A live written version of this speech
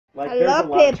Like, Hello, there's a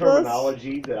lot of peoples.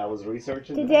 terminology that I was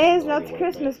researching. Today is no not idea what it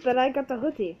Christmas, meant. but I got the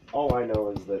hoodie. All I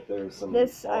know is that there's some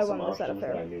This, I awesome won this at a options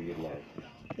fair. that I knew you'd like.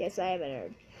 Yes, I am a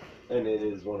nerd. And it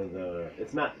is one of the.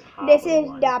 It's not top This of the is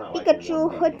line. the It's not like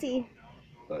Pikachu 1D, hoodie.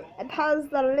 but It has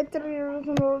the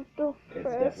literal it's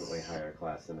definitely higher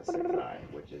class than a 6i,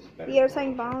 which is better. You're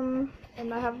saying bomb,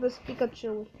 and I have this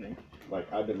Pikachu with me.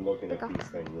 Like, I've been looking at these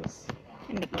things.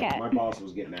 And the cat. My boss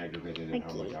was getting aggravated at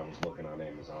how much I was looking on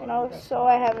Amazon. And also,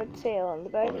 I have a tail on the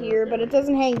back here, but it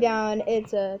doesn't hang down.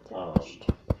 It's attached.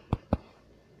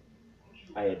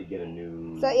 I had to get a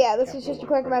new. So yeah, this is just a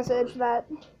quick message that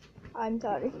I'm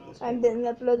sorry I didn't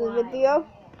upload the video,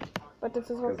 but this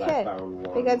is okay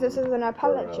because this is an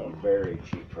apology. For a very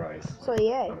cheap price. So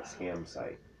yay. On a scam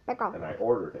site. Back off. And I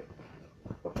ordered it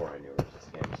before I knew it was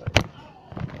a scam site.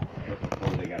 But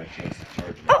before they got a chance to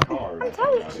charge my card, I'm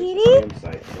sorry, it's a Kitty. scam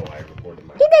site, so I reported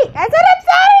my. Kitty, I said I'm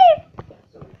sorry.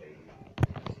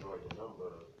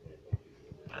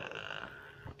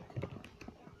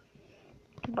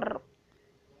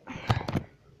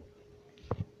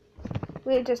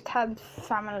 We just had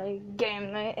family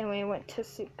game night and we went to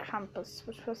see Krampus,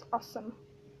 which was awesome.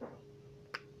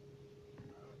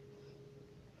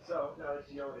 So, now that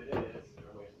you know what it is,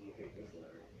 how much do you think this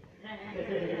letter?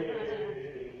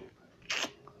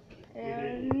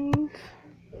 And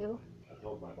ew. I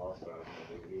told my boss about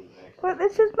it. Well,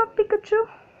 this is my Pikachu.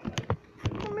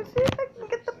 Let me see if I can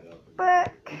get the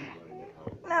back.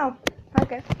 No.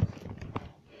 Okay.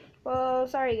 Well,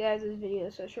 sorry guys, this video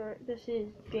is so short. This is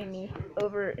Jamie,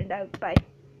 over and out. Bye.